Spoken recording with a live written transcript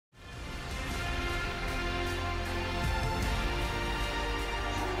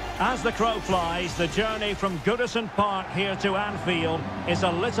As the crow flies, the journey from Goodison Park here to Anfield is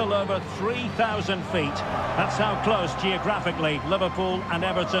a little over 3,000 feet. That's how close geographically Liverpool and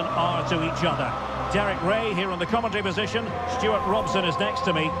Everton are to each other. Derek Ray here in the commentary position. Stuart Robson is next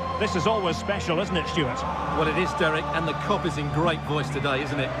to me. This is always special, isn't it, Stuart? Well, it is, Derek, and the cop is in great voice today,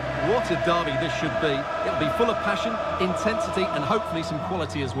 isn't it? What a derby this should be. It'll be full of passion, intensity, and hopefully some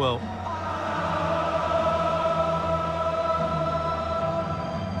quality as well.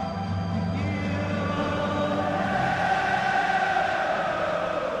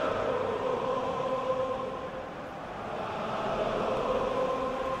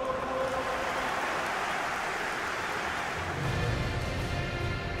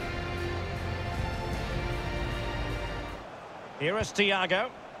 Here is Thiago.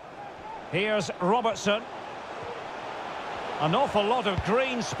 Here's Robertson. An awful lot of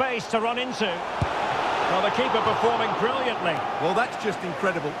green space to run into. Well, the keeper performing brilliantly. Well, that's just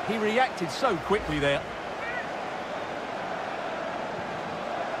incredible. He reacted so quickly there.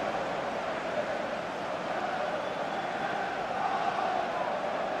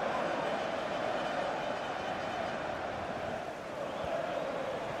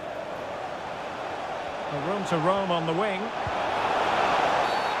 The room to roam on the wing.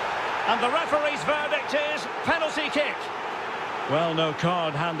 And the referee's verdict is penalty kick. Well, no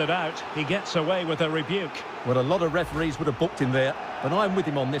card handed out. He gets away with a rebuke. Well, a lot of referees would have booked him there, but I'm with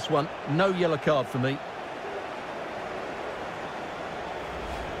him on this one. No yellow card for me.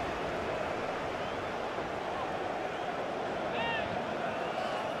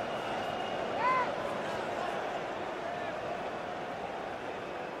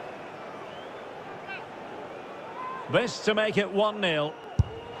 This to make it 1-0.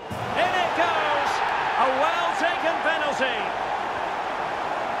 In it goes! A well-taken penalty.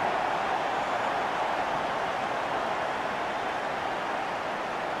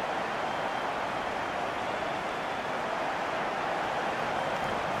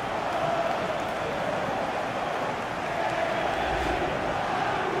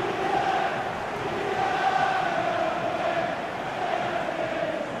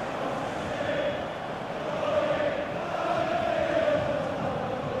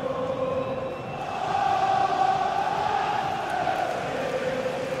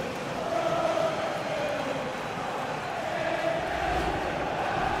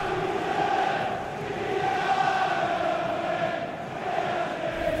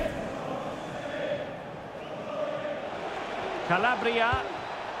 Calabria,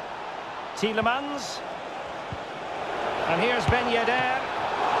 Tielemans, and here's Ben Yedder,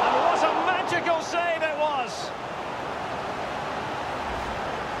 and what a magical save it was!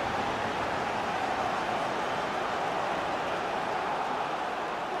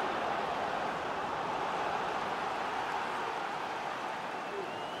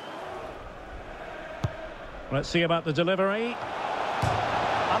 Let's see about the delivery,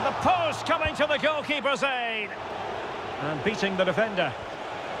 and the post coming to the goalkeeper's aid. And beating the defender.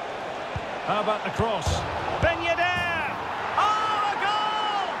 How about the cross? Ben Yedder! Oh, a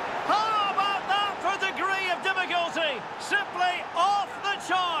goal! How about that for degree of difficulty? Simply off the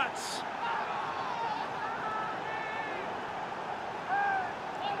charts!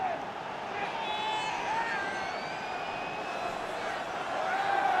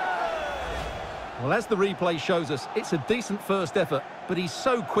 Well, as the replay shows us, it's a decent first effort, but he's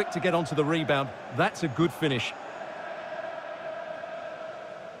so quick to get onto the rebound. That's a good finish.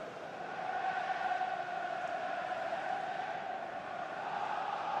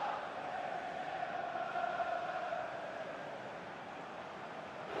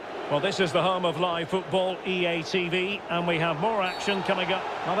 Well, this is the home of live football, EA TV, and we have more action coming up.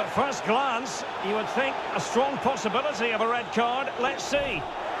 Well, at first glance, you would think a strong possibility of a red card. Let's see.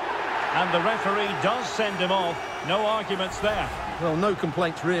 And the referee does send him off. No arguments there. Well, no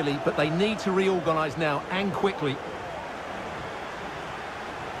complaints really, but they need to reorganise now, and quickly.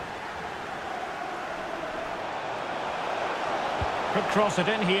 Could cross it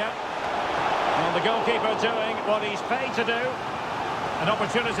in here. Well, the goalkeeper doing what he's paid to do. An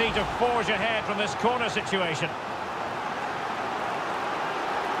opportunity to forge ahead from this corner situation.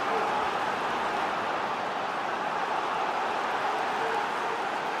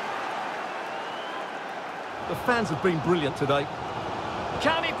 The fans have been brilliant today.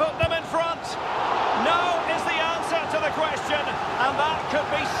 Can he put them in front? No is the answer to the question, and that could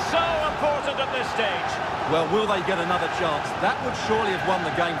be so important at this stage. Well, will they get another chance? That would surely have won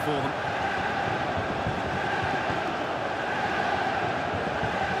the game for them.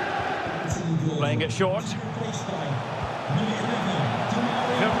 Playing it short.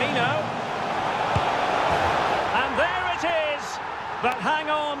 Firmino. And there it is. But hang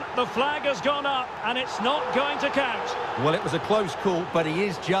on, the the flag has gone up, and it's not going to count. Well, it was a close call, but he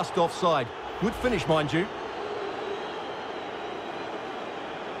is just offside. Good finish, mind you.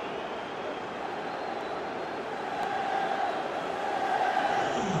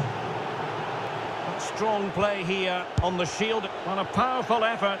 Strong play here on the shield. On a powerful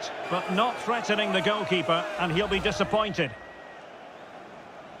effort, but not threatening the goalkeeper, and he'll be disappointed.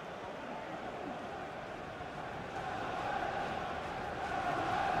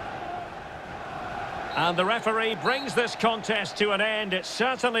 And the referee brings this contest to an end. It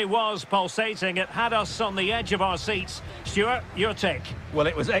certainly was pulsating. It had us on the edge of our seats. Stuart, your take? Well,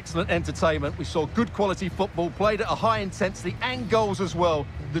 it was excellent entertainment. We saw good quality football, played at a high intensity and goals as well.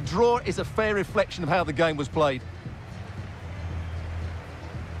 The draw is a fair reflection of how the game was played.